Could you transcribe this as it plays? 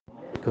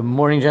Good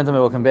morning,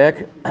 gentlemen. Welcome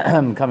back.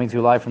 I'm coming to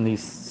you live from the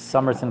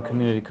Somerton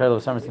Community College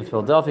of Somerton,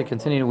 Philadelphia.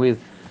 Continuing with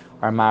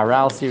our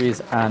Maharal series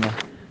on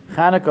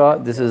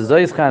Chanuka. This is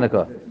Zois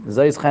Chanuka.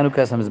 Zois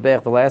Chanuka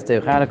Samizbech, the last day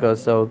of Chanuka.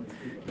 So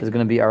this is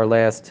going to be our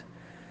last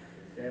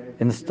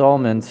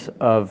installment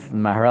of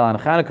Maharal on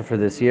Chanuka for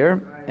this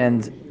year.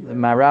 And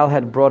Maharal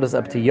had brought us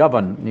up to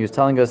Yavan. And he was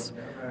telling us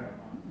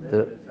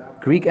the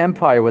Greek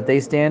Empire, what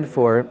they stand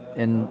for,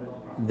 and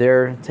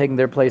they're taking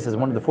their place as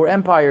one of the four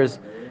empires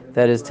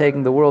that is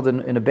taking the world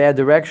in a bad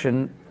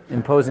direction,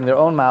 imposing their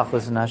own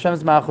malchus and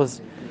Hashem's malchus.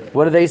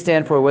 What do they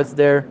stand for? What's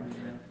their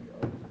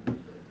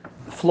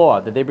flaw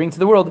that they bring to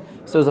the world?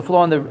 So there's a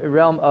flaw in the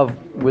realm of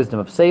wisdom,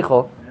 of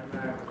seichel,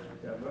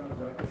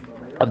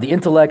 of the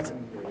intellect.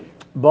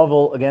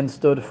 Bavel again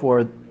stood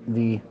for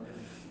the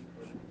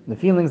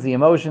feelings, the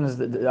emotions,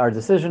 our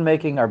decision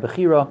making, our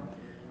bechira.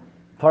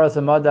 Paras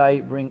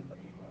Amadai bring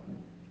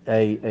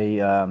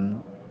a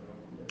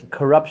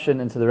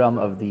corruption into the realm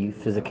of the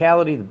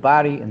physicality, the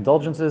body,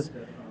 indulgences,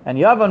 and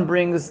Yavan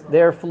brings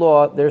their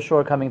flaw, their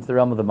shortcoming to the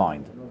realm of the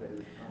mind,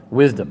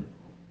 wisdom.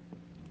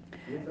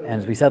 And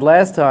as we said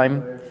last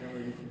time,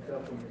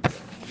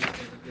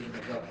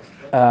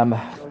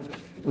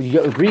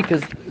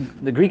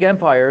 the Greek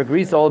Empire,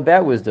 Greece, is all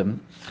about wisdom,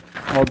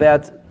 all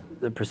about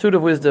the pursuit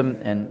of wisdom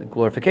and the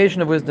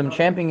glorification of wisdom,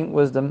 championing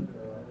wisdom.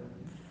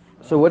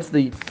 So what's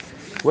the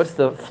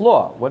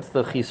flaw? What's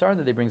the chisarn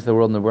that they bring to the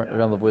world in the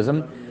realm of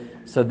wisdom?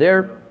 So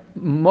their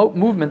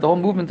movement, the whole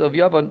movement of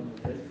Yavan,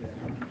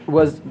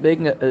 was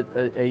making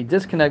a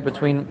disconnect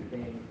between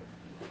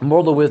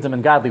mortal wisdom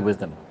and godly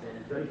wisdom.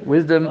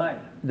 Wisdom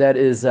that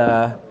is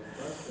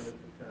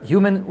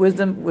human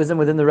wisdom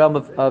within the realm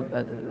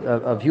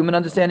of human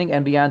understanding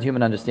and beyond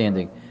human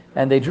understanding.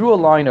 And they drew a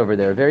line over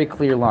there, a very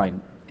clear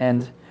line.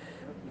 And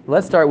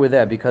let's start with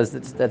that, because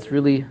that's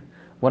really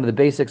one of the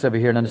basics over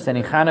here in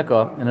understanding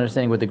Chanukah and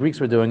understanding what the Greeks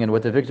were doing and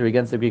what the victory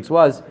against the Greeks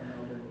was.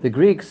 The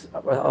Greeks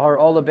are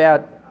all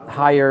about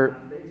higher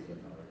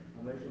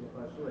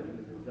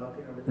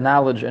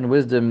knowledge and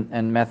wisdom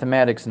and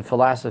mathematics and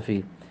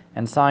philosophy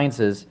and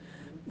sciences,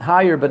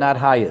 higher but not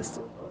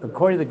highest.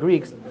 According to the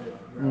Greeks,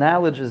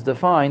 knowledge is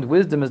defined,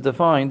 wisdom is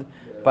defined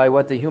by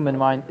what the human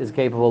mind is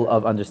capable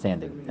of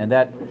understanding. And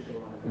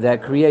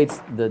that creates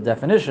the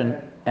definition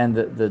and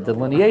the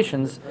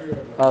delineations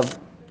of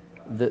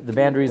the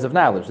boundaries of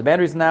knowledge. The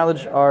boundaries of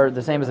knowledge are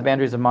the same as the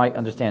boundaries of my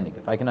understanding.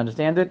 If I can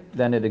understand it,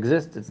 then it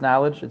exists, it's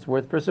knowledge, it's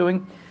worth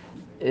pursuing.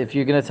 If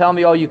you're going to tell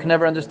me, oh, you can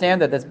never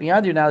understand that's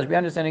beyond your knowledge,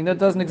 beyond understanding, that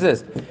doesn't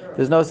exist.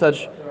 There's no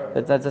such,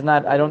 that's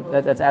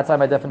outside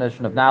my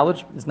definition of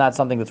knowledge. It's not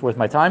something that's worth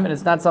my time, and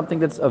it's not something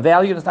that's of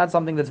value, and it's not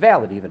something that's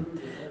valid even.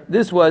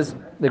 This was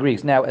the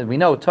Greeks. Now, as we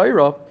know,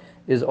 Torah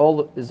is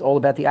all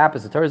about the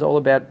opposite. Torah is all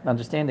about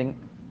understanding.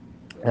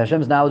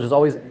 Hashem's knowledge is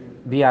always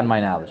beyond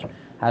my knowledge.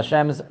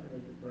 Hashem's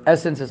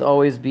essence is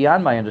always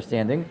beyond my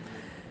understanding,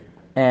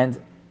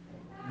 and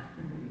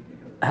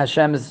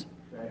Hashem's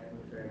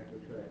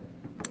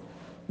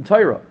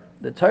Torah,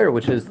 the Torah,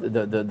 which is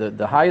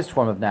the highest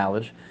form of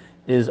knowledge,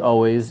 is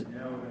always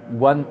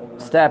one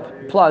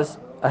step plus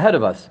ahead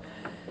of us.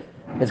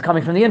 It's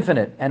coming from the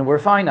infinite, and we're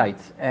finite,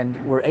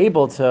 and we're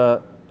able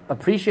to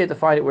appreciate the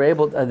finite.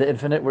 The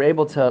infinite. We're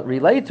able to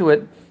relate to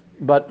it,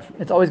 but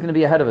it's always going to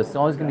be ahead of us. It's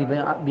always going to be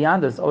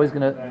beyond us. It's always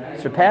going to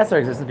surpass our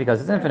existence because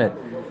it's infinite.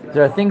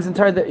 There are things in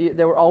Torah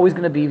that were always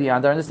going to be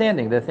beyond our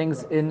understanding. There are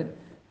things in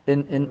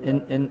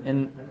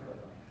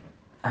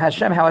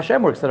Hashem, how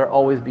Hashem works, that are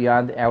always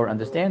beyond our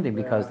understanding,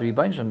 because the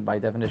Rebbeinu, by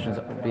definition, is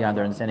beyond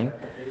our understanding.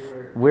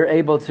 We're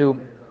able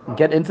to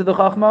get into the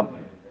Chachma,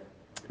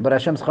 but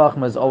Hashem's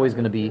Chachma is always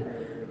going to be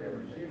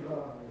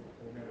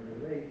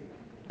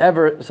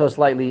ever so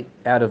slightly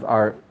out of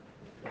our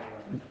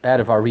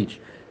reach.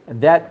 And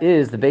that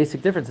is the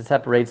basic difference that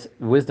separates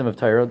wisdom of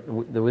Torah,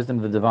 the wisdom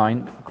of the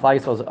divine, Klal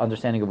Yisrael's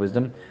understanding of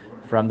wisdom,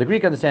 from the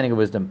Greek understanding of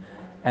wisdom.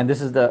 And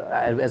this is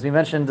as we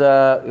mentioned,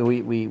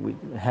 we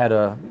had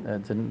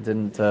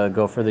didn't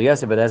go further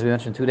yesterday, but as we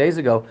mentioned 2 days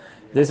ago,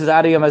 this is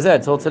Adi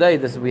Yamazed. Till today,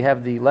 we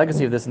have the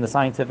legacy of this in the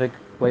scientific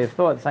way of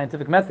thought, the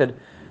scientific method.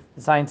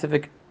 The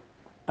scientific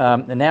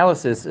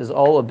analysis is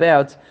all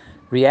about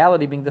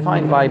reality being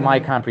defined by my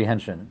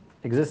comprehension,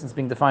 existence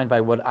being defined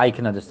by what I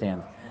can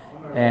understand,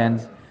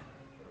 and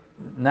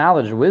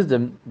knowledge,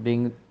 wisdom,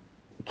 being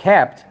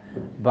capped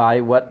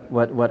by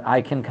what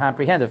I can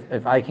comprehend.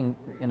 If I can,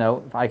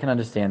 if I can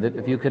understand it,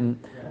 if you can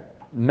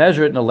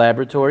measure it in a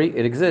laboratory,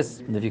 it exists.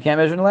 And if you can't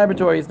measure it in a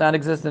laboratory, it's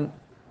non-existent.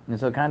 And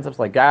so concepts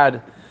like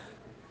God,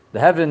 the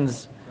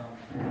heavens,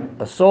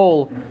 a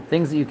soul,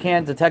 things that you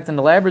can't detect in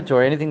the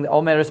laboratory, anything,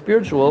 all matter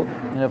spiritual,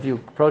 if you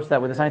approach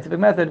that with a scientific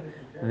method,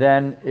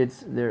 then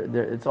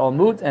it's all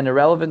moot and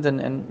irrelevant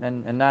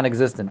and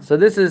non-existent. So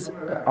this is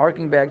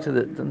harking back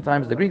to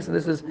sometimes the Greeks, and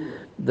this is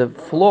the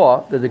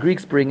flaw that the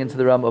Greeks bring into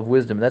the realm of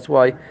wisdom. That's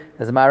why,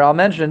 as the Maharal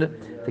mentioned,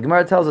 the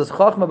Gemara tells us,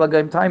 Chachma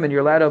b'Goyim time, and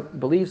you're allowed to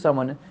believe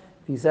someone if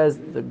he says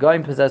the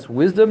Goyim possess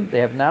wisdom, they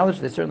have knowledge,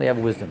 they certainly have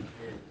wisdom.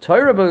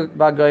 Torah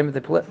b'Goyim, if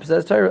they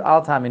possess Torah,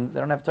 al-Tamin, they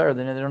don't have Torah,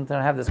 they don't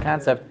have this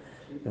concept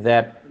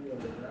that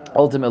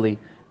ultimately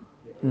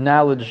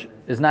knowledge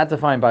is not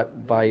defined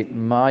by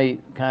my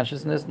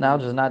consciousness.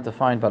 Knowledge is not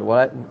defined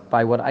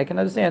by what I can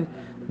understand.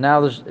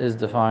 Knowledge is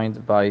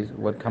defined by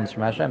what comes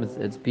from Hashem.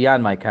 It's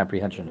beyond my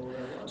comprehension.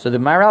 So the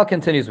Maharal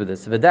continues with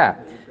this. V'da,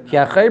 ki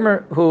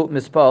ha'chaymer hu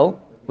mispol,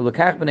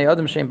 u'lekach b'nei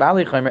adam shem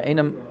bali chaymer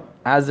einam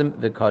azim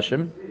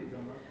v'kashim.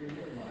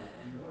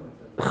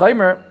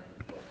 Chaymer,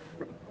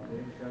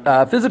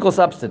 physical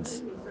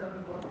substance,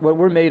 what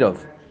we're made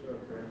of,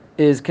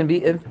 can be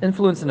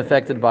influenced and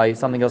affected by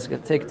something else.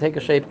 Take a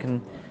shape,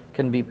 can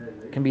be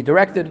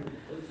directed.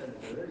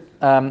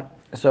 So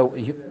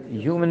the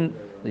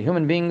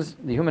human beings,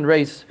 the human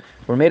race,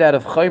 we're made out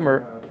of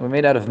chaymer. We're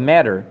made out of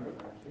matter.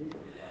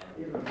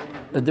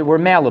 We're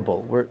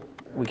malleable.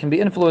 We can be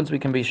influenced. We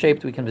can be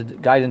shaped. We can be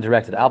guided and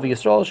directed. Al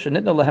v'Yisrael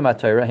shenitna lehem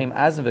atayra heim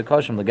azim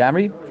v'koshim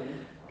legamri.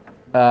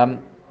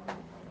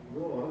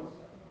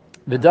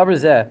 V'davar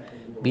zeh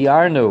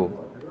bi'arnu.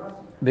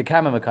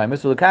 Maharal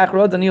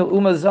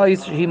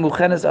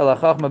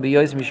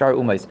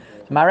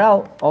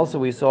also,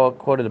 we saw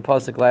quoted a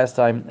pasuk last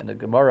time in the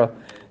Gemara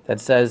that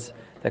says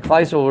that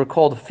Klal Yisrael were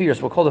called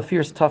fierce. We're called a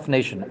fierce, tough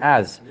nation,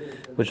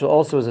 which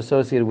also is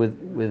associated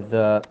with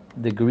the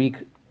Greek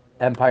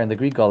Empire and the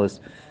Greek Gauls.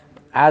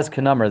 As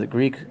Kanamar,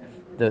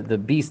 the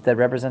beast that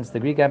represents the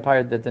Greek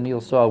Empire that Daniel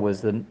saw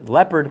was the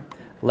leopard.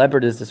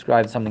 Leopard is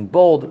described something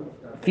bold,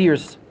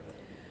 fierce,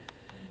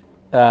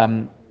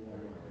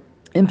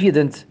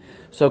 impudent.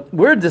 So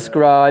we're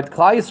described,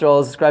 Klal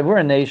Yisrael is described, we're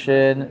a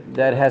nation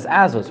that has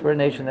azus. We're a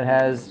nation that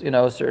has,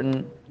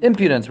 certain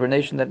impudence. We're a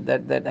nation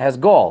that has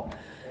gall.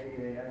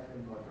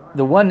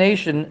 The one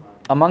nation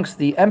amongst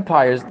the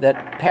empires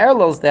that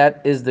parallels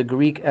that is the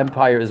Greek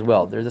Empire as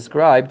well. They're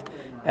described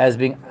as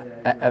being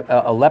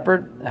a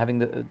leopard, having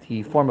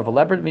the form of a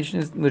leopard,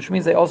 which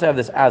means they also have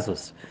this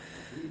azus.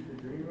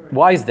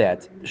 Why is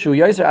that?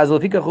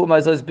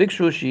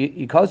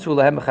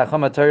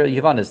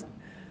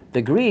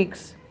 The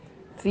Greeks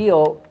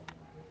feel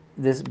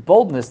this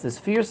boldness, this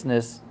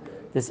fierceness,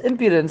 this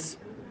impudence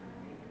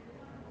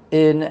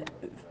in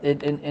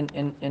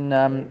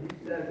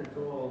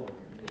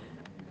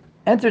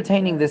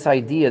entertaining this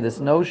idea, this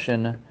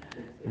notion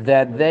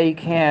that they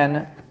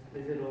can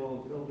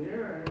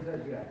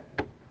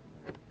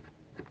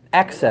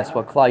access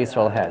what Klal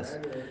Yisrael has,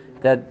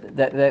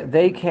 that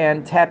they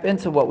can tap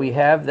into what we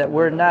have, that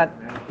we're not,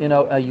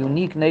 a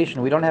unique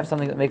nation. We don't have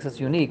something that makes us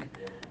unique,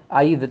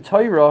 i.e. the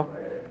Torah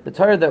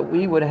that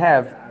we would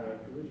have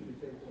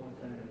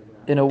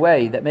in a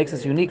way that makes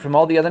us unique from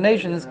all the other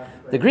nations.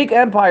 The Greek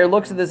Empire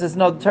looks at this as,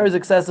 no, Torah is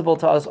accessible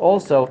to us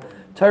also.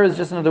 Torah is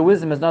just another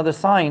wisdom, is another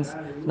science,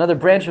 another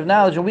branch of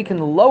knowledge, and we can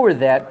lower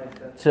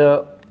that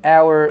to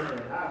our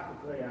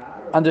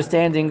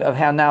understanding of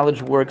how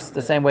knowledge works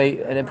the same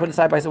way, and then put it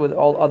side by side with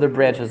all other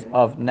branches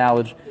of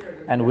knowledge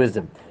and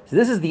wisdom. So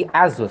this is the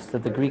azus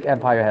that the Greek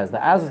Empire has. The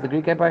azus the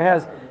Greek Empire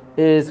has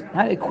is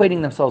kind of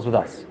equating themselves with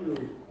us.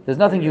 There's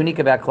nothing unique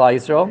about Klal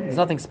Yisrael. There's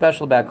nothing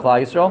special about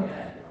Klal Yisrael.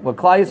 What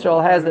Klal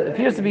Yisrael has that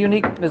appears to be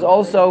unique is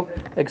also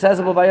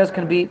accessible by us,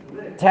 can be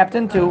tapped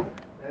into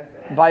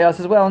by us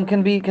as well, and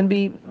can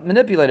be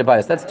manipulated by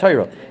us. That's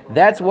Torah.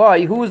 That's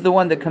why, who was the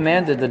one that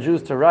commanded the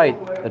Jews to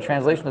write the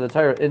translation of the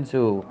Torah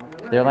into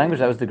their language?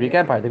 That was the Greek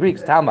Empire, the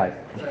Greeks, Talmud.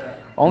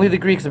 Only the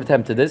Greeks have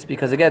attempted this,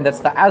 because again, that's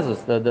the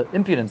azus, the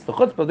impudence, the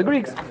chutzpah of the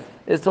Greeks,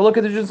 is to look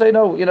at the Jews and say,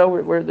 no,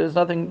 there's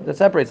nothing that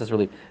separates us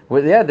really.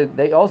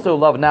 They also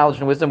love knowledge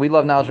and wisdom. We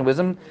love knowledge and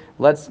wisdom.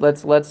 Let's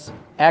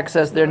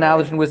access their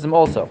knowledge and wisdom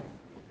also,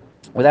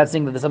 without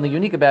saying that there's something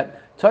unique about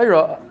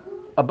Torah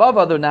above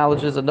other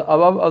knowledges and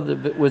above other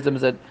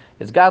wisdoms that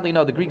it's godly.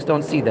 No, the Greeks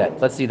don't see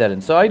that. Let's see that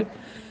inside.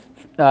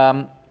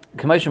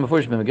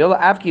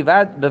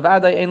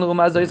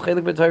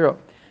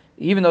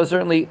 Even though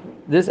certainly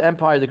this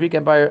empire, the Greek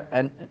Empire,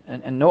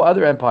 and no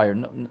other empire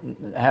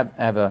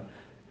have a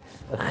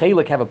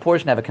chelik, have a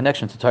portion, have a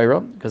connection to Torah,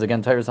 because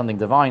again, Torah is something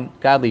divine,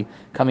 godly,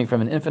 coming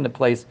from an infinite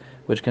place,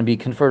 which can be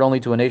conferred only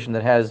to a nation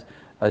that has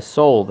a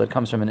soul that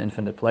comes from an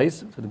infinite place.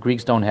 So the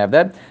Greeks don't have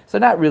that. So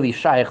they're not really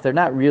shaykh. They're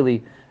not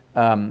really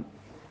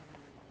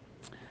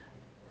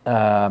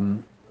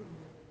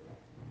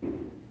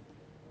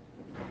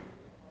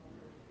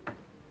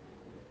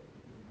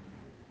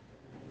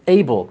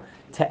able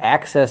to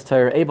access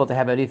Torah, able to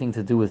have anything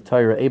to do with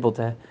Torah, able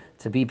to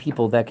be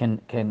people that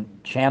can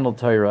channel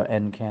Torah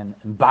and can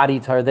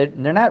embody Torah.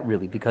 They're not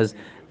really, because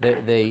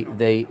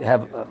they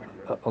have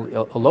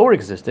a lower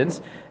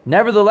existence.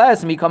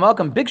 Nevertheless, they seek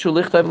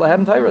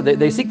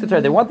the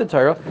Torah. They want the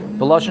Torah.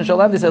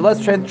 They said,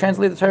 let's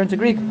translate the Torah into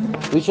Greek.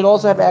 We should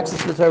also have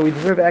access to the Torah. We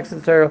deserve access to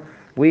the Torah.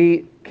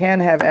 We can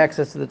have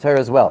access to the Torah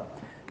as well.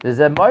 Why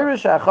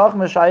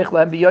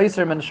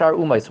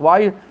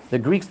the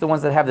Greeks, the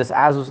ones that have this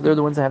azus, they're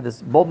the ones that have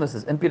this boldness,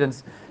 this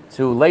impudence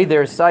to lay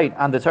their sight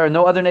on the Torah.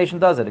 No other nation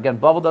does it. Again,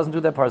 Babel doesn't do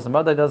that.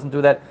 Parsamada doesn't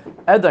do that.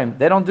 Edom,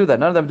 they don't do that.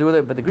 None of them do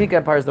it. But the Greek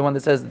Empire is the one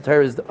that says the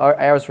Torah is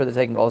ours for the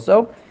taking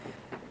also,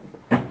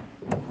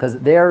 because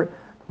their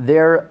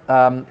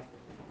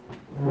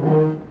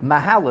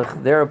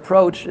mahalach, their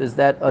approach is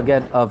that,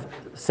 again, of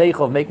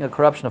seichel, of making a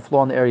corruption, a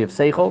flaw in the area of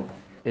seichel,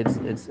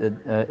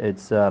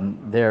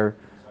 their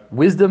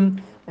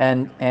wisdom,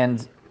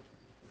 and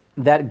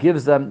that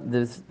gives them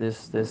this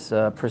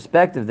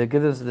perspective, that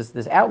gives us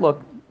this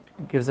outlook,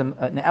 gives them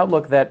an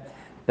outlook that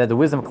the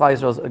wisdom of Klal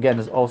Yisrael again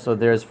is also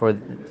theirs to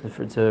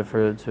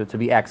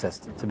be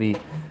accessed,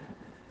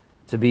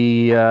 to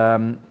be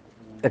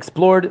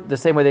explored the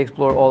same way they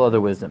explore all other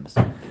wisdoms.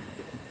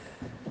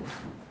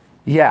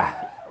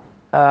 Yeah,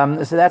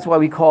 so that's why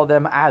we call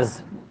them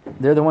as.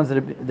 They're the ones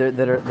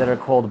that are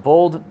called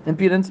bold,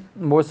 impudent,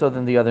 more so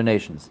than the other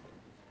nations.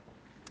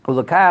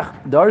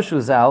 Ulakach darshu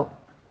zal.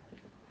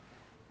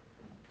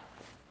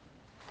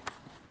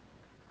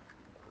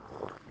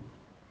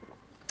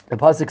 The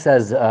pasuk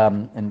says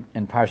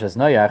in Parshas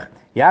Noach,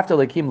 "Yafta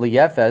lekim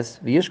liyefes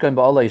v'yishkan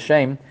ba'olei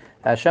shem."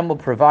 Hashem will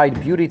provide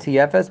beauty to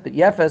Yefes, but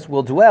Yefes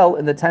will dwell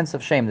in the tents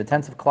of shame, the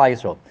tents of Klal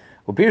Yisrael.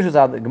 Well,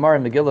 the Gemara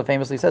in Megillah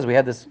famously says, we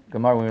had this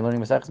Gemara when we were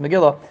learning Masechus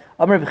Megillah,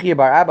 Amar b'chiyah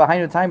bar Abba,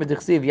 hainu time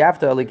b'dichsiv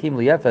Yafta lekim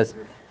liyefes.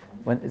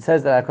 When it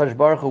says that HaKadosh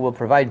Baruch Hu will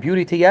provide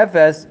beauty to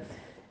Yefes,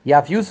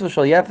 Yaf Yusuf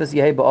shal Yefes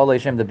yehei ba'olei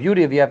shem. The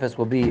beauty of Yefes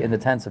will be in the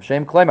tents of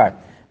shame. Kleimar,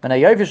 b'nei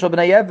Yefes shal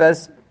b'nei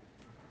Yefes.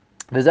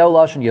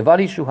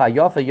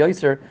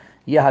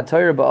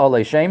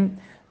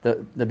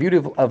 The beauty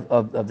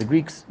of the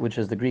Greeks, which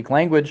is the Greek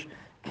language,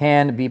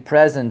 can be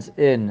present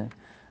in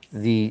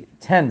the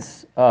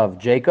tense of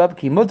Jacob.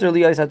 There's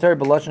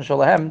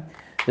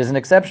an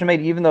exception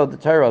made, even though the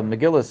Torah,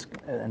 Megillah,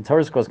 and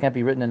Torah scrolls can't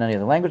be written in any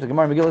other language. The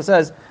Gemara Megillah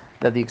says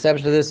that the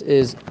exception to this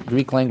is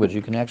Greek language.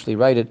 You can actually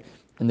write it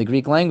in the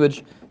Greek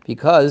language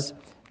because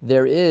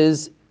there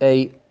is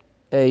a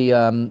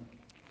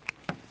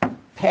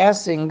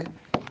passing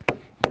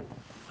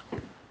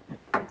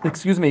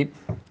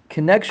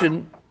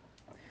connection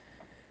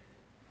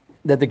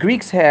that the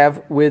Greeks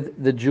have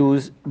with the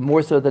Jews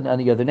more so than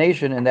any other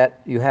nation, and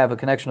that you have a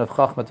connection of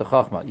Chachma to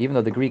Chachma. Even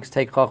though the Greeks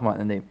take Chachma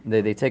and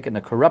they take it in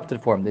a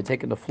corrupted form, they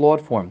take it in a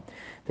flawed form,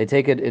 they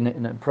take it in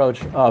an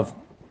approach of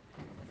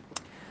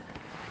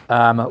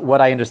what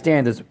I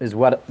understand is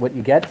what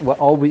you get,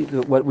 what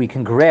we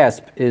can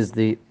grasp is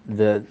the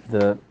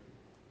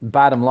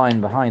bottom line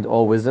behind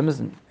all wisdoms,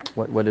 and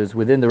what is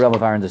within the realm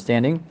of our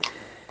understanding.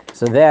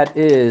 So that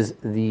is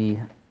the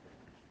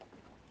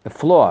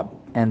flaw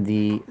and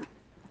the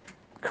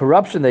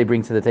corruption they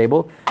bring to the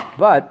table,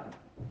 but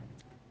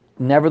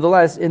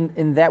nevertheless,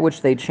 in that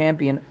which they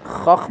champion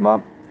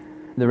Chachma,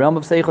 the realm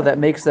of Seichel, that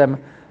makes them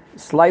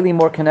slightly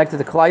more connected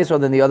to Klal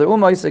Yisrael than the other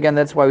Ummos. Again,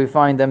 that's why we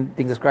find them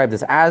being described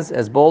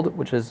as bold,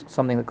 which is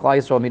something that Klal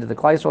Yisrael, meaning the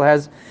Klal Yisrael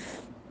has.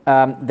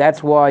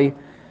 That's why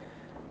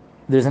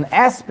there's an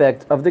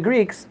aspect of the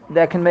Greeks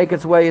that can make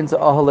its way into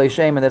Ahalei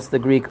Shem, and that's the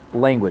Greek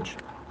language.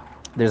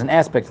 There's an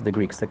aspect of the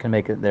Greeks that can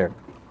make it there.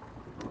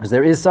 Because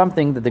there is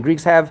something that the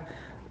Greeks have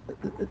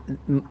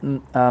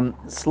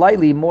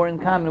slightly more in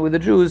common with the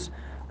Jews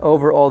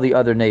over all the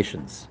other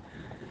nations.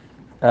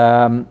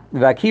 Now,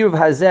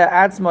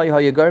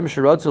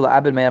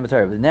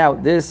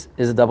 this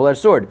is a double-edged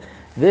sword.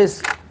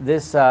 This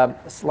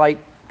slight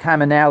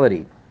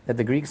commonality that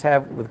the Greeks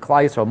have with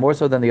Klal Yisrael, more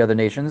so than the other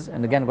nations.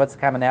 And again, what's the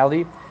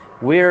commonality?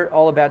 We're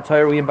all about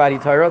Torah, we embody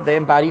Torah, they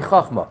embody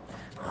Chachma.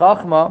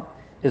 Chachma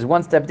is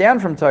one step down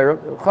from Torah.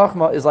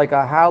 Chachma is like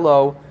a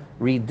hollow,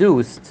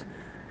 reduced,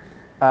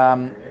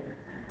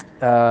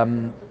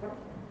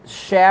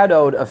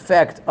 shadowed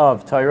effect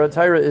of Torah.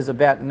 Torah is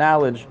about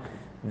knowledge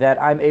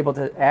that I'm able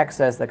to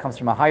access that comes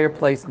from a higher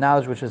place,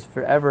 knowledge which is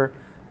forever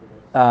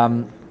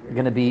going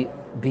to be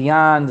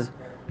beyond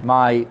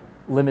my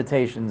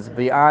limitations,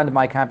 beyond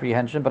my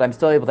comprehension, but I'm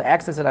still able to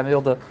access it. I'm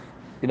able to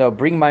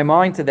bring my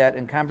mind to that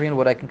and comprehend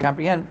what I can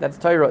comprehend. That's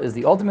Torah, is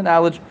the ultimate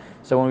knowledge.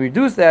 So when we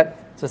reduce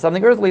that to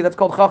something earthly, that's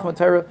called Chachma.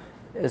 Torah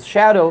is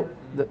shadow.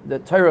 The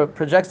Torah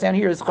projects down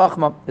here is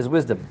Chachma, is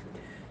wisdom.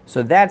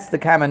 So that's the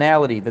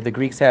commonality that the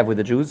Greeks have with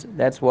the Jews.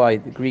 That's why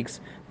the Greeks,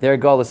 their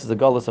gullus is the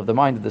gullus of the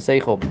mind, of the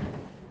seichel,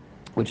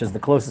 which is the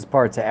closest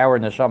part to our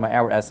neshama,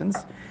 our essence.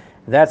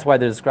 That's why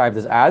they're described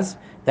as.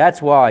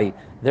 That's why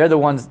they're the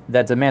ones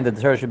that demand that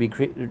the Torah should be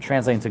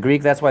translated to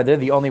Greek. That's why they're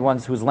the only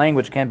ones whose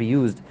language can be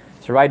used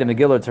to write a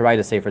Megillah, to write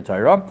a Sefer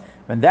Torah.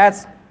 And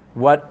that's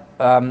what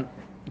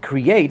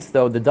creates,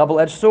 though, the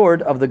double-edged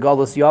sword of the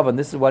Galus Yavan.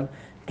 This is what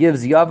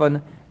gives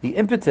Yavan the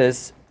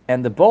impetus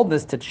and the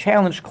boldness to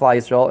challenge Klal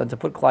Yisrael and to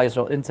put Klal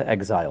Yisrael into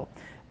exile.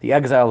 The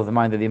exile of the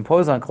mind that they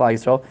impose on Klal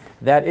Yisrael,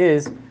 that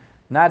is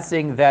not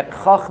saying that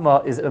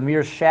Chachma is a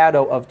mere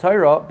shadow of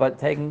Torah, but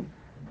taking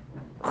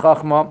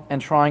Chachma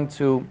and trying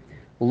to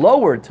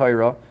lower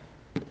Torah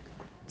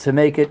to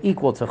make it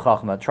equal to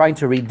Chachma, trying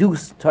to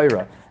reduce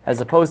Torah,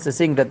 as opposed to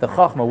seeing that the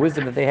Chachma,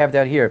 wisdom that they have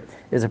down here,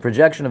 is a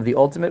projection of the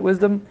ultimate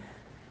wisdom.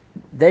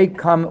 They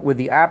come with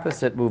the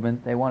opposite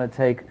movement. They want to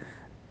take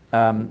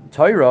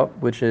Torah,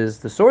 which is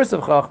the source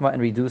of Chachma,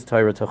 and reduce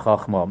Torah to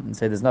Chachma, and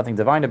say there's nothing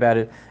divine about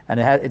it, and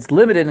it's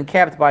limited and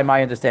capped by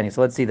my understanding.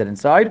 So let's see that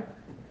inside.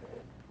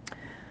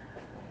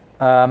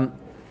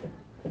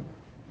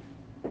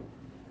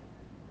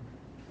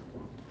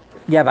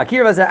 Yeah, that's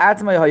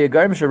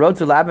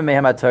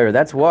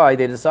why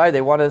they decide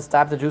they want to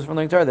stop the Jews from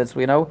learning Torah. That's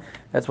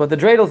that's what the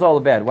dreidel all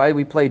about. Why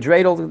we play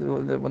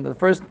dreidel? When the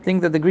first thing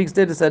that the Greeks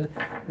did is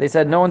they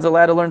said no one's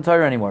allowed to learn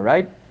Torah anymore,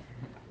 right?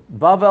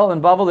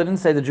 Bavel, they didn't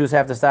say the Jews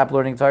have to stop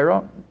learning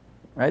Torah,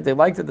 right? They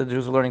liked it that the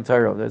Jews were learning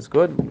Torah. That's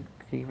good.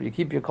 You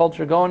keep your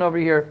culture going over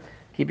here.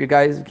 Keep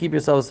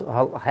yourselves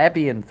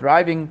happy and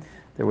thriving.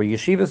 There were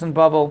yeshivas in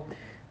Bavel.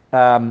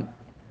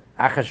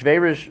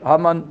 Achashverosh,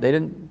 Haman, they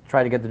didn't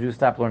try to get the Jews to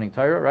stop learning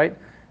Torah, right?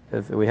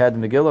 If we had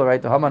the Megillah, right?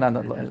 The Haman on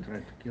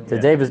the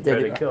David,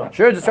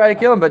 sure, just try to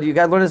kill him, but you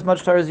got to learn as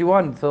much Torah as you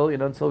want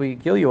until we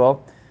kill you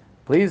all.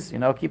 Please,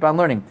 keep on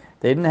learning.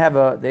 They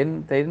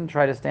didn't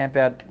try to stamp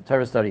out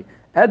Torah study.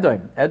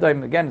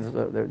 Edom again,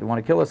 they want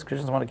to kill us.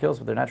 Christians want to kill us,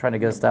 but they're not trying to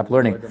get us to stop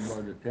learning.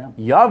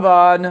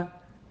 Yavan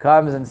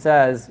comes and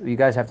says, you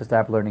guys have to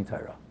stop learning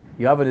Torah.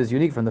 Yavan is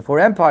unique from the four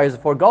empires, the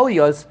four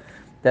Goliaths,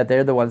 that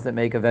they're the ones that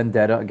make a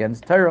vendetta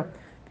against Torah,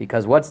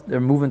 because what's their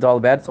movement all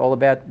about? It's all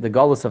about the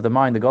gullus of the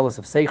mind, the gullus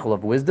of seichel,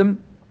 of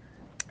wisdom,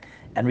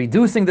 and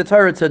reducing the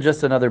Torah to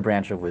just another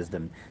branch of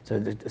wisdom.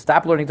 So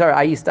stop learning Torah,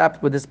 i.e.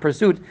 stop with this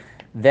pursuit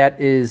that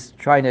is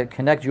trying to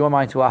connect your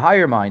mind to a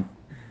higher mind,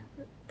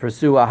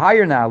 pursue a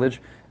higher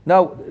knowledge.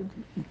 No,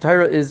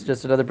 Torah is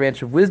just another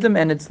branch of wisdom,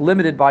 and it's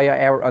limited by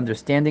our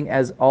understanding,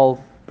 as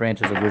all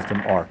branches of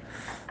wisdom are.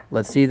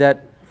 Let's see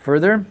that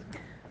further.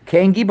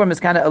 Kain Gibor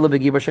Miskana Ela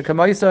Begibor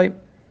Shekamaisai.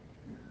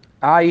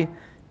 I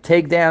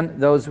take down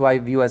those who I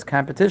view as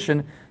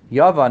competition.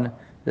 Yavan,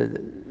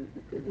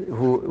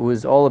 who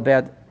is all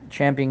about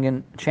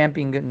championing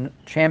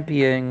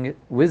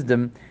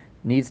wisdom,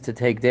 needs to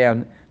take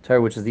down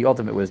Torah, which is the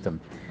ultimate wisdom.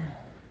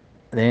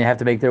 They have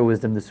to make their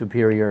wisdom the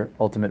superior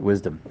ultimate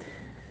wisdom.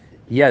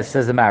 Yes,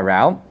 says the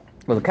Maharal.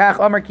 So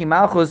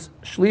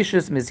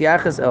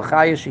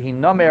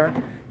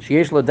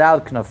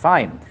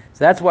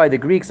that's why the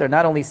Greeks are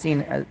not only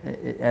seen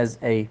as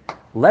a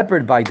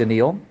leopard by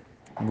Daniel.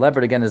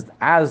 Leopard again is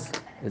as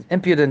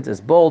impudent,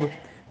 as bold.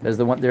 They're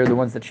the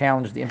ones that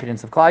challenge the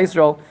impudence of Klal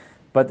Yisrael.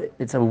 But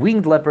it's a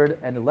winged leopard,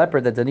 and a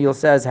leopard that Daniel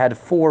says had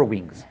 4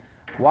 wings.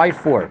 Why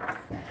 4?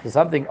 There's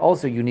something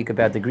also unique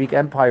about the Greek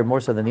Empire, more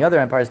so than the other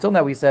empires. Till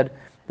now, we said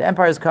the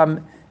empires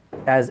come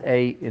as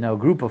a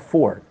group of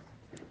 4.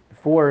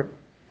 4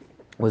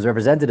 was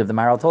representative. The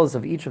Maharal told us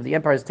of each of the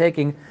empires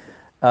taking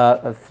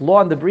a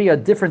flaw in the Bria,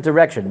 different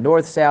direction,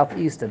 north, south,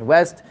 east, and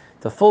west.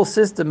 The full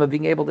system of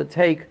being able to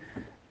take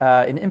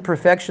an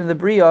imperfection of the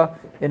Bria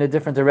in a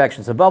different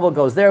direction. So Babel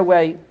goes their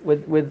way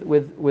with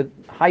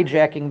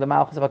hijacking the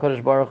Malchus of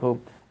HaKadosh Baruch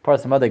Hu.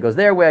 Parsamade goes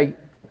their way,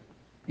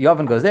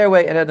 Yavan goes their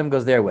way, and Edom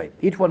goes their way.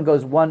 Each one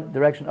goes one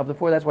direction of the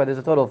 4. That's why there's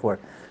a total of 4.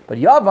 But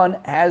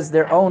Yavan has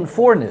their own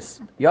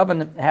 4-ness.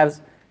 Yavan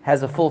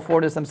has a full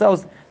 4-ness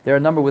themselves. They're a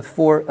leopard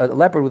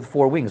with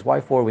 4 wings.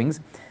 Why 4 wings?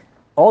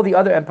 All the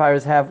other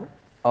empires have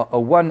a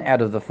 1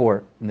 out of the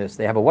 4-ness.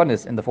 They have a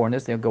 1-ness in the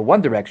 4-ness. They go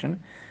one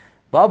direction.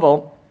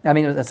 What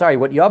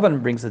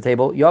Yavan brings to the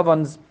table,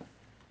 Yavan's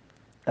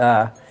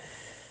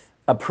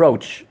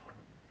approach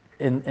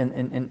in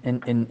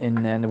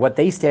what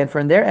they stand for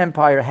in their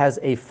empire has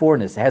a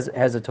 4-ness,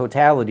 has a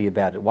totality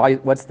about it. Why?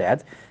 What's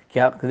that?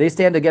 They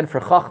stand again for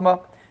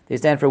chachma. They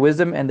stand for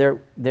wisdom, and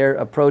their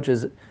approach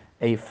is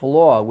a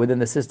flaw within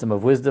the system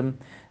of wisdom.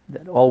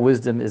 That all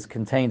wisdom is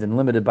contained and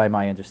limited by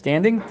my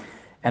understanding,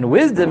 and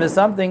wisdom is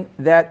something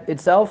that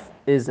itself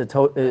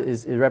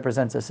it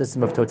represents a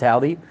system of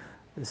totality.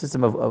 The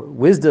system of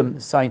wisdom,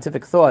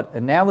 scientific thought,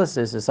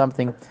 analysis is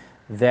something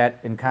that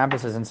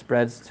encompasses and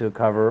spreads to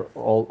cover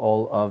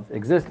all of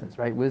existence,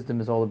 right?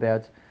 Wisdom is all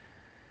about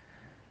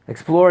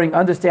exploring,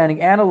 understanding,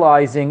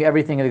 analyzing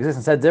everything in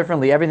existence. Said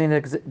differently,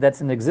 everything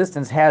that's in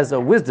existence has a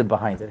wisdom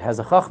behind it, has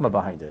a chachma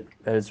behind it.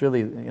 It's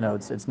really,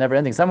 it's never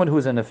ending. Someone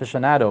who's an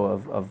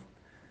aficionado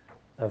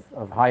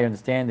of higher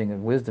understanding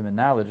and wisdom and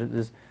knowledge,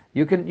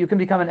 you can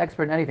become an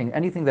expert in anything.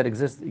 Anything that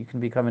exists, you can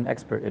become an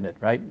expert in it,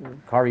 right?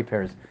 Car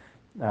repairs.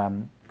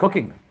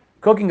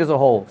 Cooking is a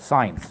whole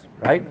science,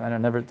 right?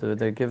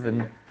 They're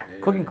given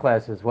cooking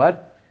classes.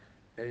 What?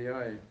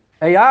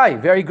 AI,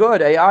 very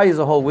good. AI is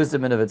a whole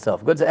wisdom in of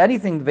itself. Good. So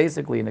anything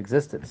basically in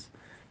existence,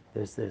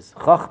 there's this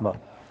chachma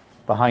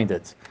behind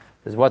it.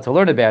 There's what to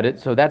learn about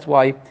it. So that's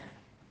why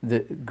the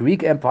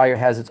Greek Empire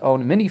has its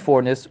own mini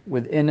 4-ness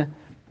within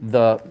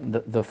the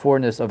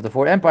 4-ness of the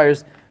 4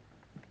 empires.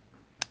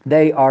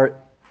 They are,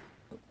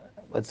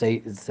 let's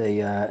say,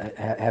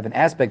 have an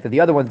aspect that the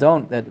other ones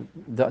don't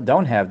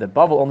have. The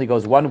bubble only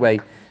goes one way,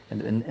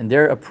 and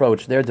their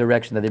approach, their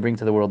direction that they bring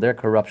to the world, their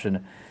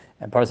corruption,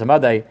 and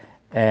Parsamadai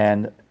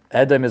and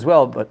Edom as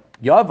well. But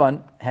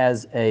Yavan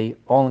has a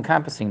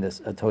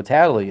all-encompassingness, a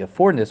totality, a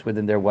 4-ness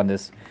within their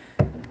oneness,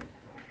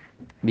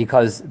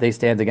 because they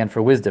stand again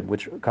for wisdom,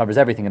 which covers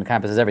everything and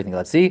encompasses everything.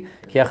 Let's see.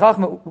 Is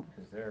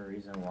there a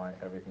reason why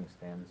everything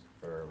stands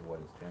for what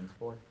it stands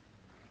for?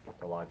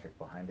 The logic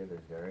behind it,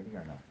 is there any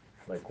or no?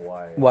 Like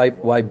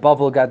why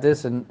Bavel got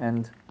this and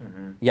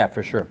mm-hmm. Yeah,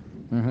 for sure.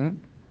 Mm-hmm.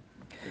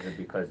 Is it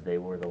because they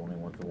were the only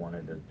ones who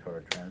wanted the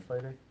Torah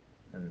translated?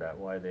 And that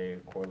why they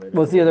correlated?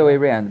 Well, it's the other way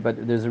around,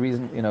 but there's a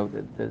reason,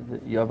 the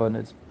Yavan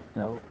is,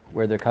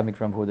 where they're coming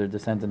from, who they're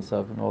descendants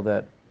of, and all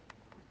that.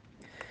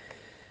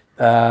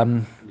 The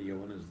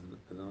Yavan is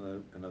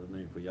another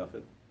name for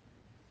Yafet.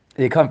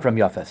 They come from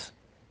Yafes.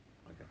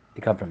 Okay.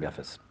 They come from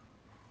Yafes.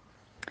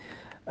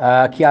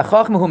 Ki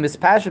hachachma hu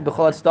mispashet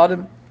b'chol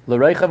tzaddim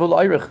l'reichav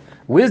u'lo'irich.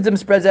 Wisdom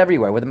spreads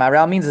everywhere. What the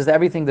Maharal means is that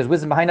everything, there's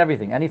wisdom behind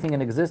everything. Anything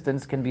in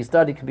existence can be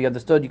studied, can be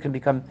understood. You can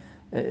become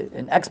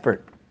an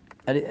expert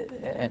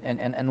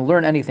and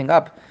learn anything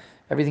up.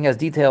 Everything has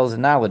details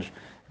and knowledge.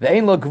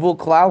 Ve'ein lo gvul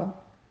klal.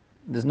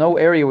 There's no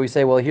area where we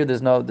say, well, here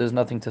there's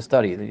nothing to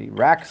study. The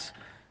racks,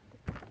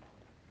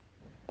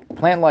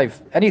 plant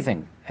life,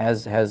 anything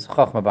has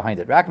chachma behind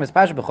it. That's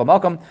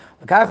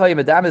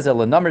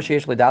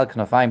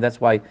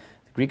why the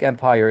Greek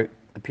Empire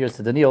appears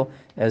to Daniel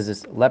as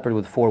this leopard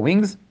with 4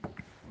 wings.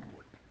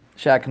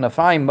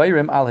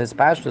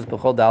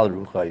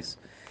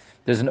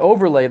 There's an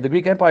overlay of the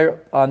Greek Empire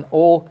on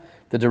all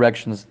the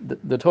directions,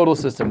 the total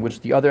system,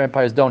 which the other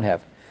empires don't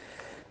have.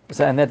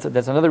 So, and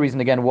that's another reason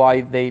again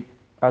why they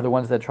are the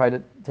ones that try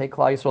to take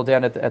Klal Yisrael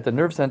down at the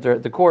nerve center,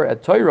 at the core,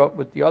 at Torah.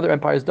 But the other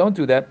empires don't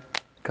do that,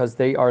 because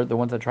they are the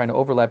ones that are trying to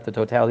overlap the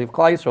totality of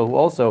Klal Yisrael, who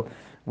also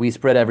we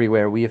spread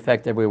everywhere, we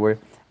affect everywhere.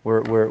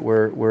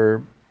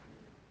 We're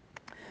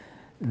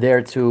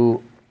there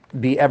to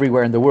be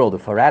everywhere in the world. The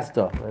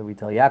Faratzta, we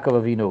tell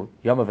Yaakov Avinu,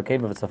 Yom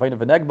Avakeim of Tzafayim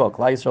V'Negbo,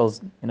 Klal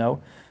Yisrael's,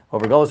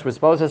 over Golos, we're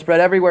supposed to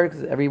spread everywhere,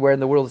 because everywhere in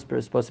the world is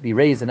supposed to be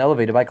raised and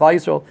elevated by Klal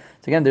Yisrael. So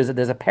again, there's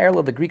a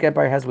parallel the Greek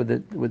Empire has with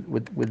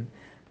Klal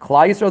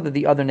Yisrael that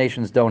the other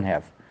nations don't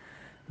have,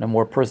 in a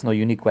more personal,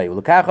 unique way.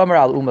 The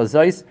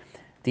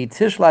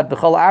Tishlat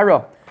B'chol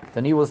Ara.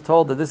 Then he was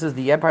told that this is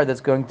the empire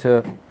that's going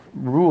to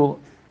rule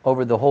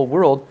over the whole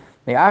world.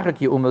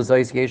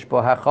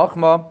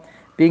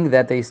 Being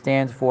that they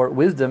stand for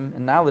wisdom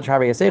and knowledge.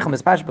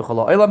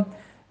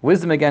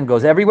 Wisdom again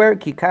goes everywhere.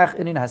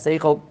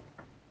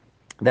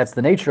 That's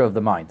the nature of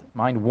the mind.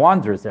 Mind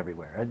wanders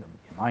everywhere. Right?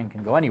 Your mind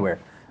can go anywhere.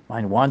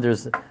 Mind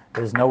wanders.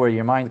 There's nowhere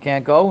your mind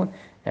can't go.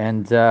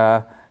 And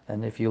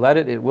if you let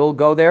it, it will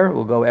go there. It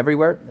will go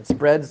everywhere. It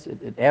spreads.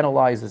 It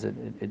analyzes.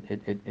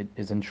 It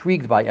is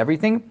intrigued by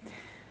everything.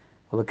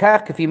 And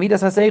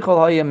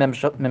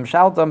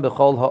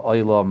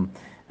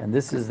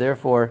this is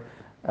therefore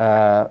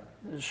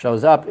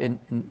shows up in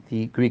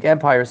the Greek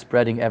Empire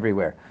spreading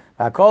everywhere.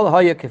 Where do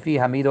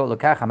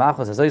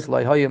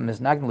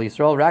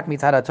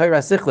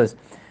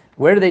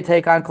they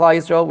take on Klal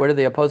Yisrael? Where do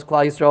they oppose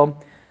Klal Yisrael?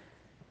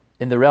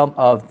 In the realm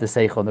of the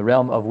seichel, in the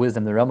realm of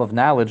wisdom, the realm of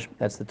knowledge.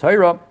 That's the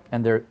Torah,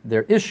 and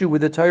their issue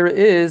with the Torah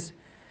is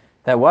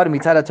that what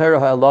mitzad Torah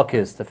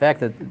ha'elokis, the fact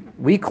that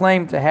we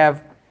claim to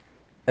have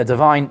a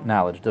divine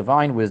knowledge,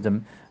 divine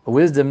wisdom, a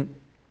wisdom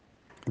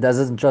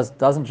that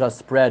doesn't just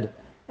spread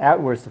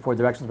outwards to 4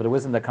 directions, but a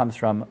wisdom that comes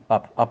from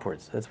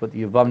upwards. That's what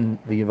the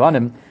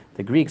Yevanim,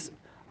 the Greeks,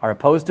 are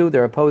opposed to.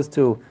 They're opposed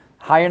to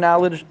higher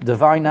knowledge,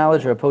 divine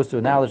knowledge, are opposed to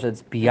a knowledge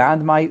that's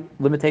beyond my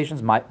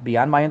limitations,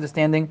 beyond my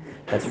understanding,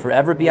 that's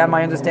forever beyond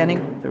my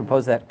understanding. They're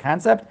opposed to that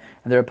concept,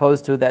 and they're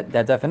opposed to that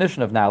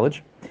definition of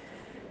knowledge.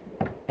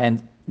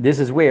 And this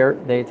is where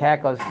they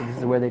attack us, this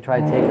is where they try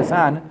to take us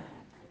on.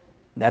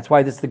 That's why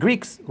it's the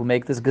Greeks who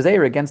make this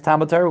gezeira against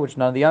Talmud Torah, which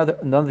none of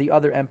the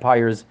other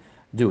empires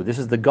do. This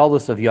is the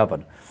gullus of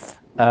Yavan.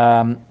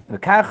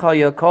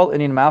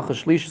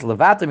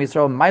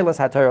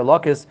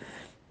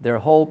 Their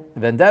whole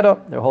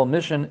vendetta, their whole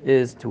mission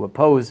is to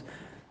oppose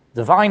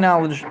divine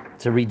knowledge,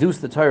 to reduce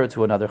the Torah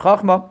to another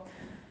chachma.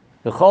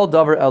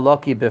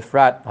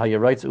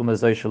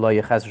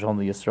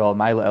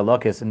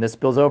 And this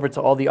spills over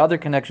to all the other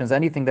connections,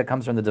 anything that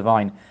comes from the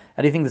divine,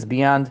 anything that's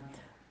beyond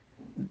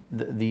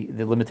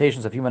the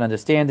limitations of human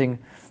understanding,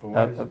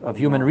 of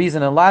human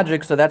reason and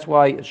logic. So that's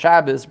why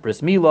Shabbos,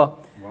 Bris Milah.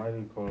 Why do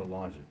you call it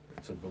logic?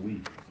 It's a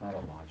belief. It's not a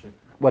logic.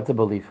 What's a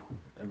belief?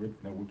 Everything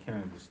that we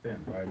can't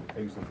understand, right? The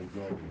things of the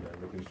globe,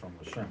 everything's from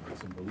Hashem.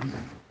 It's a belief.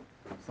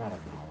 It's not a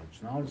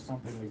knowledge. Knowledge is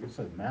something, like you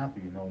said, math,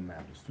 you know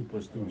math. It's 2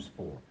 + 2 is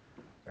 4.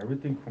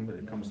 Everything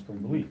it comes from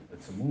belief.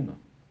 It's a muna.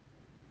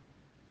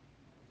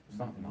 It's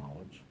not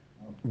knowledge.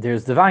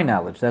 There's divine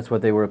knowledge. That's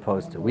what they were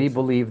opposed to. We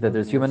believe that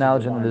there's human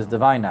knowledge and there's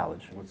divine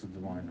knowledge. What's the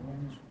divine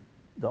knowledge?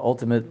 The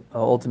ultimate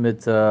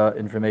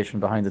information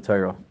behind the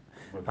Torah.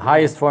 The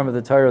highest form of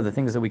the Torah, the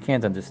things that we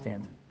can't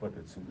understand. But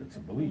it's a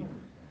belief.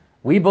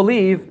 We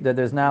believe that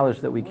there's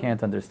knowledge that we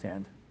can't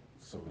understand.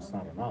 So it's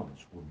not a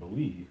knowledge. We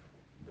believe.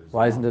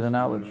 Why isn't it a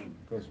knowledge?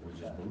 Because we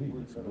just believe.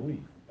 It's a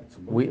belief. It's a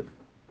belief.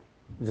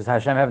 Does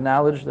Hashem have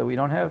knowledge that we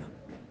don't have?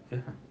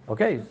 Yeah.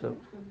 Okay, so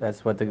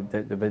that's what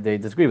they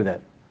disagree with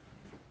that.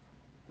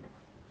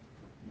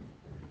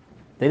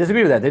 They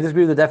disagree with that. They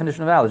disagree with the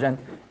definition of knowledge,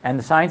 and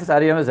the scientists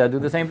at Yom do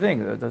the same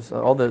thing.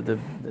 All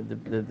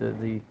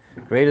the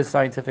greatest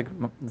scientific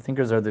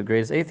thinkers are the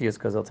greatest atheists,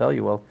 because they'll tell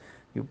you, well,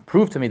 you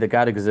prove to me that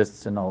God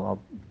exists, and I'll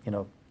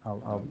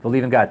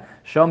believe in God.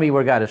 Show me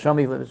where God is. Show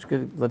me.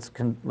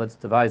 Let's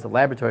devise a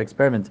laboratory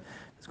experiment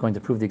is going to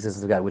prove the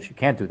existence of God, which you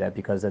can't do that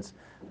because that's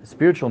a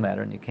spiritual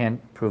matter, and you can't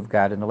prove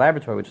God in the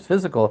laboratory, which is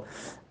physical.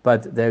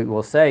 But they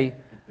will say,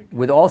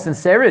 with all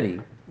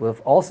sincerity,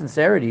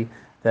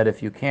 that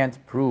if you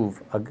can't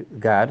prove a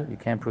God, you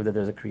can't prove that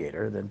there's a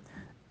creator, then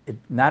it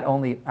not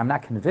only, I'm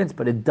not convinced,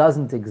 but it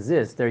doesn't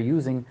exist. They're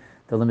using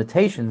the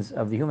limitations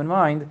of the human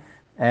mind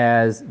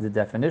as the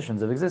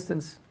definitions of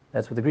existence.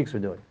 That's what the Greeks were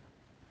doing.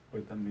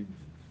 But I mean,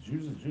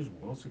 Jews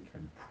also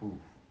can prove,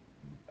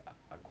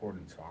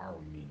 according to our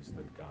means,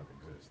 that God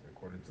exists,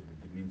 according to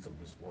the means of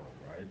this world,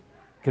 right?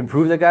 Can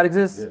prove that God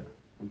exists? Yeah,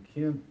 we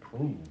can't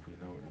prove,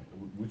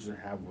 we just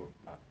have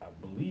a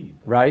belief.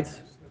 Right.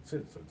 That's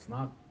it. So it's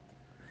not.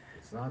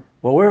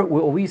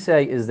 What we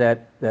say is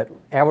that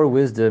our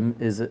wisdom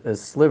is a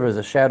sliver, is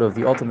a shadow of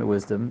the ultimate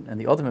wisdom, and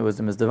the ultimate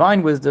wisdom is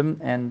divine wisdom,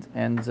 and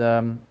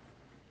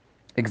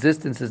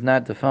existence is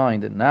not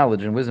defined, and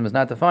knowledge and wisdom is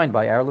not defined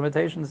by our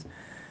limitations.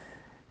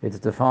 It's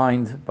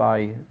defined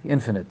by the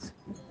infinite,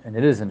 and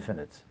it is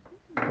infinite.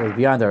 It goes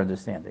beyond our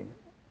understanding.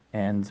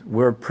 And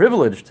we're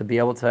privileged to be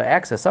able to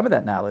access some of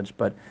that knowledge,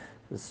 but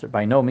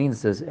by no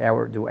means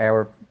do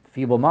our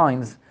feeble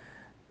minds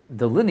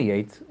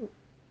delineate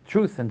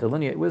truth and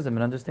delineate wisdom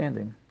and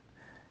understanding.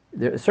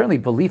 Certainly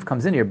belief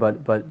comes in here,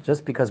 but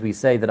just because we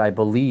say that I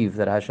believe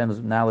that Hashem's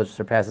knowledge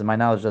surpasses my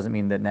knowledge doesn't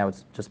mean that now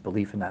it's just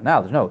belief and not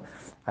knowledge. No,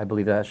 I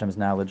believe that Hashem's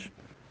knowledge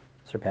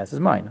surpasses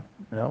mine.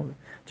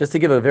 Just to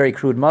give a very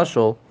crude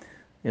mashal,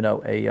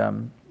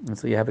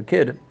 so you have a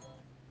kid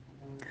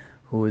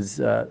who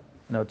is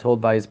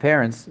told by his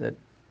parents that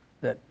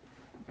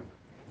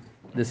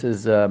this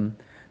is the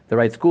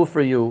right school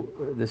for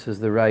you, this is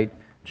the right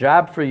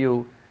job for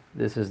you,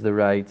 this is the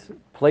right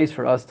place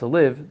for us to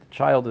live. The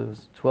child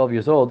who's 12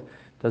 years old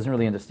doesn't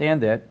really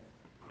understand that.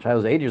 The child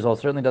who's 8 years old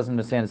certainly doesn't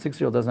understand. A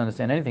 6-year-old doesn't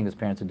understand anything his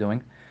parents are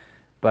doing.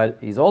 But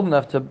he's old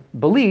enough to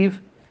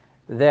believe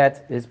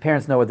that his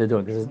parents know what they're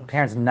doing, because his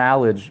parents'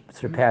 knowledge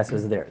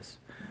surpasses theirs.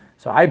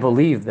 So I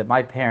believe that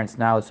my parents'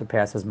 knowledge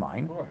surpasses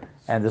mine.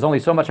 And there's only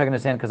so much I can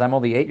understand because I'm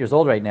only 8 years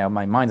old right now.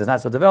 My mind is not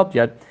so developed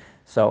yet.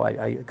 So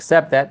I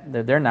accept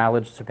that their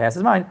knowledge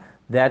surpasses mine.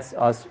 That's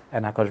us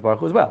and HaKadosh Baruch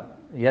Hu as well.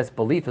 Yes,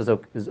 belief is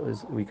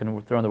we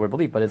can throw in the word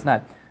belief, but it's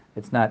not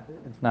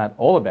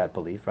all about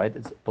belief, right?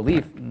 It's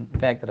belief in the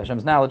fact that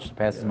Hashem's knowledge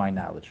surpasses my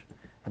knowledge.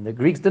 And the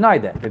Greeks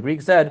denied that. The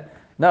Greeks said,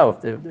 no,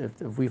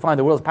 if we find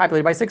the world is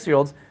populated by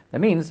 6-year-olds,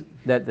 that means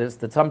that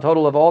the sum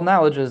total of all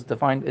knowledge is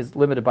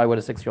limited by what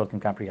a 6-year-old can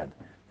comprehend.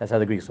 That's how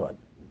the Greeks saw it.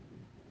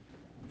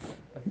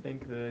 I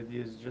think the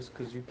idea is just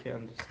because you can't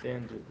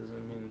understand it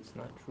doesn't mean it's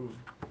not true.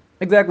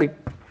 Exactly.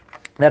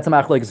 That's a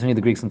machlokes between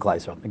the Greeks and Klal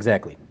Yisrael.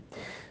 Exactly.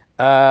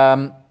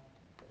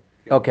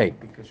 Okay.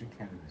 Because you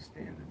can't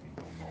understand it, you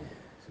don't know it,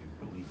 so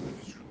you believe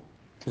it's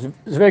true.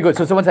 It's very good.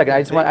 So 1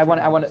 second. I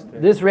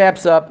want. This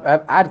wraps up.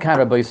 Ad kan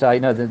Rabbi Yisai.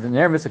 The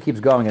Nervous keeps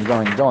going and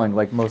going and going,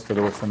 like most of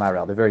the works of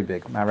Maharal. They're very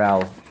big.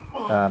 Maharal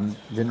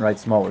didn't write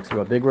small works; he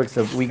wrote big works.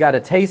 So we got a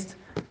taste.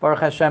 Baruch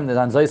Hashem. That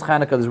on Zois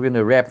Chanuka, we're going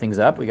to wrap things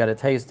up. We got a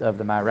taste of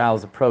the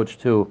Maharal's approach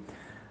to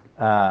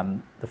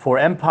the 4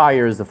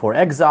 empires, the 4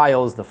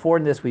 exiles, the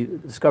 4-ness. We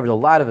discovered a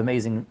lot of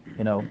amazing,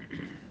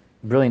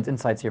 brilliant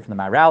insights here from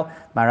the Maharal.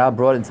 Maharal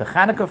brought into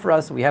Chanukah for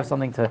us. We have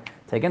something to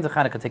take into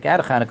Chanukah, take out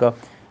of Chanukah.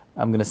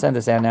 I'm going to send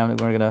this out now, and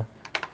we're going to